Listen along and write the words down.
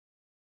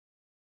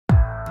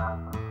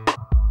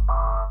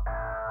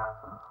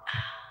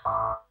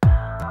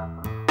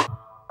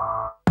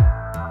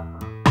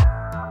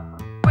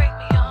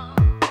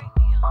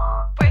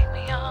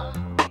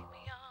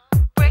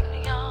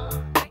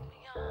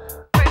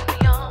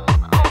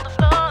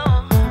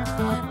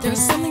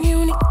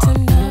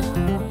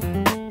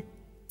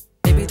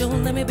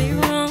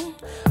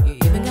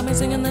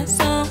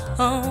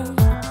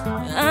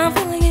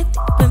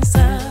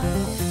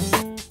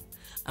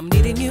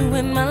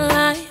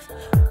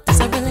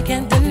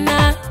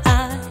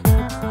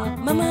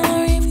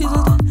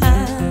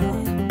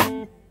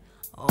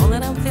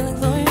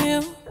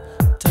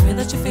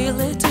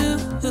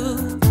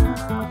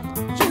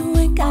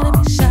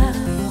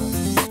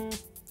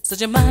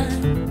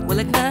will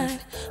ignite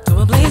to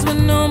a blaze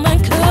when no man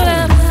could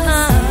have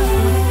found.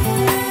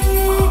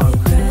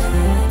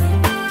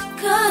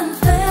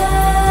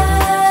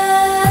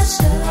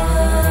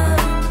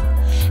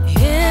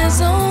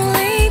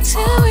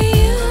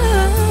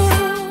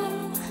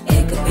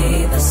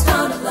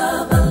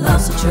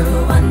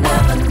 True, I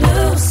never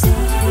knew.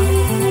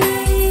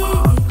 Secret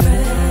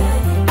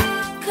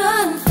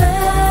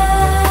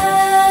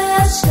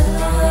confession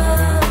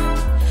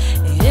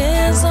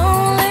is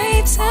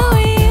only to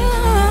you.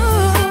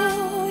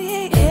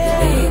 It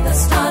could be the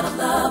start of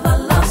love, a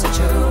love so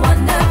true, I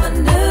never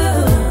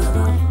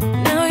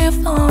knew. Now you're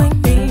following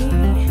me.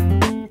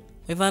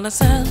 We find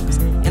ourselves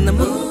in the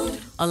mood,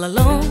 all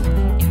alone,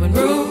 in one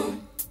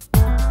room.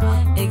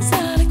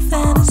 Exotic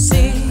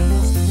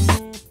fantasies,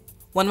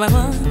 one by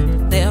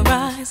one, they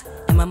arise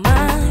in my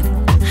mind.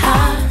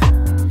 High,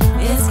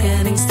 it's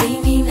getting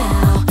steamy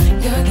now.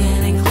 You're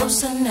getting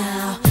closer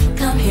now.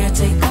 Come here,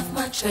 take off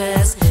my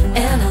dress,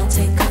 and I'll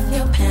take off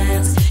your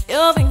pants.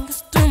 Your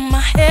fingers through my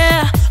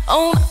hair,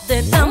 oh,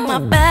 they're down my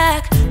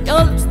back.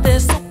 Your lips, they're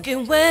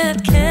soaking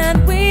wet.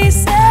 Can we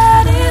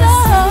set it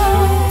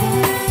off?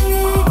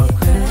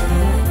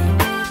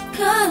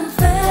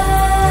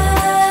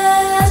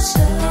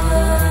 Confession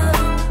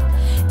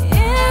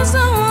is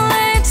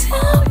only to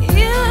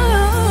you.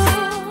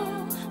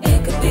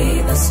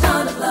 The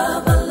start of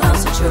love, a love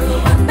so true,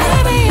 I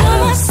never Baby, you're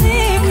my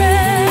secret.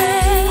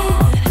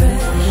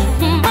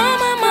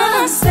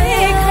 My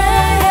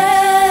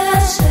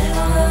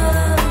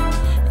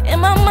secret. In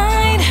my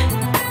mind,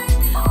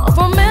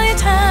 over a million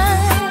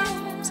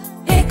times.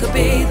 It could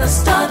be the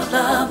start of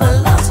love, a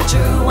love so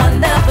true, I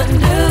never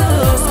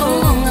knew. So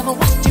long I've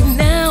watched you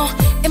now,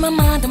 in my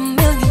mind a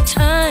million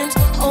times.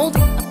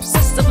 Holding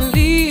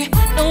obsessively,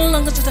 no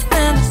longer just a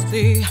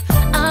fantasy.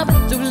 I've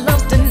been through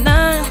love's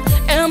denial,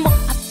 and more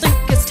I think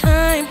it's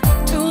time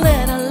to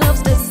let our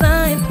love's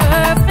design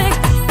perfect,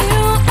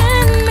 you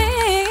and me.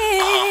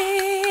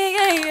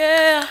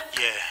 Yeah.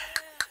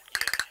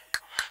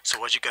 So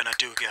what you gonna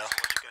do, girl?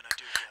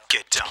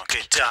 Get down,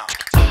 get down.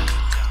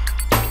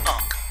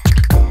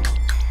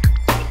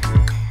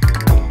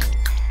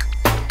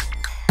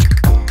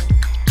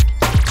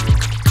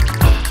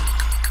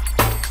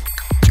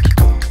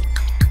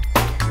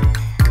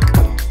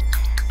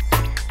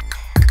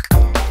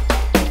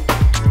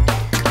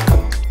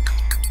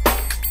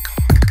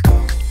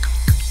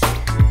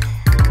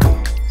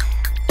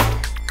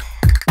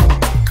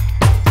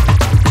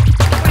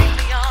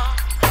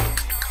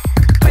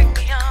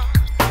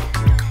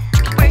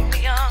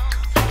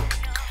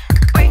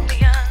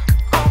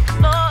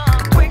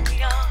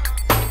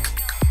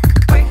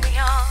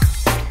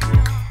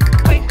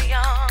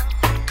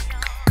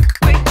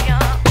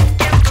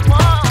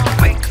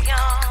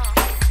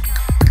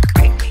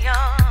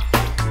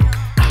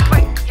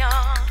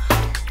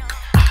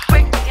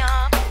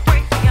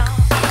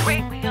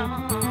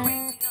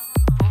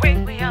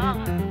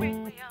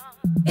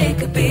 It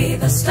could be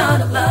the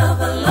start of love,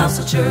 a love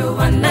so true,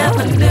 I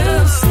never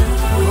knew.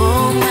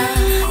 Oh my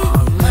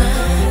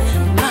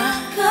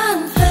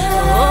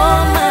confession. oh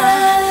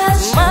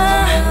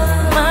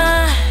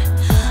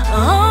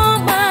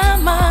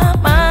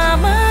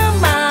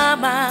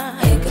my.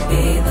 It could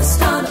be the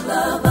start of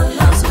love, a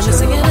love so true,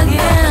 Sing it I again.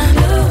 never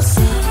knew.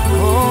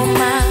 Oh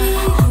my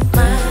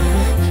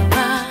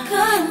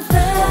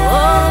Confession.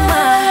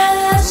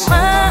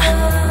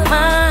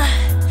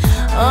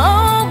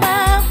 oh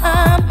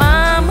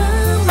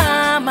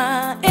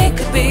my. It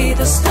could be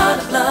the start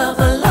of love,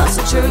 a love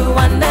so true,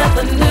 I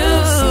never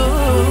knew.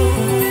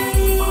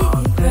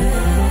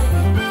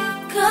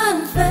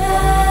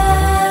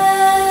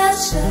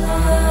 Confession.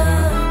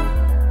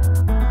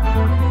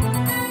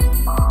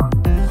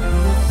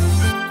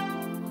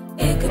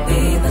 It could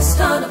be the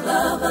start of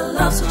love, a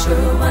love so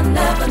true, I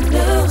never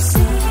knew.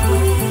 Secret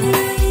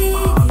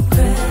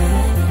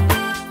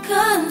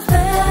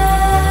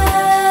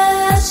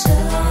confession.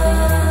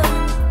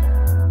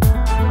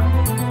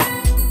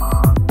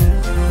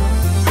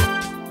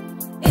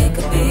 It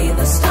could be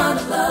the start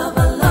of love,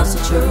 a love so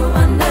true,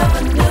 I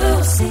never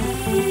knew. Secret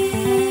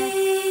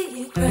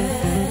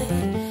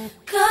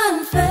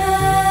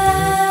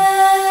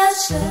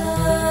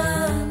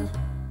confession.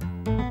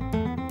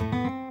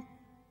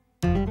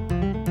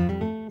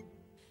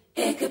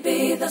 It could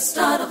be the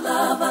start of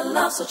love, a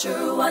love so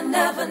true, I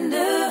never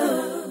knew.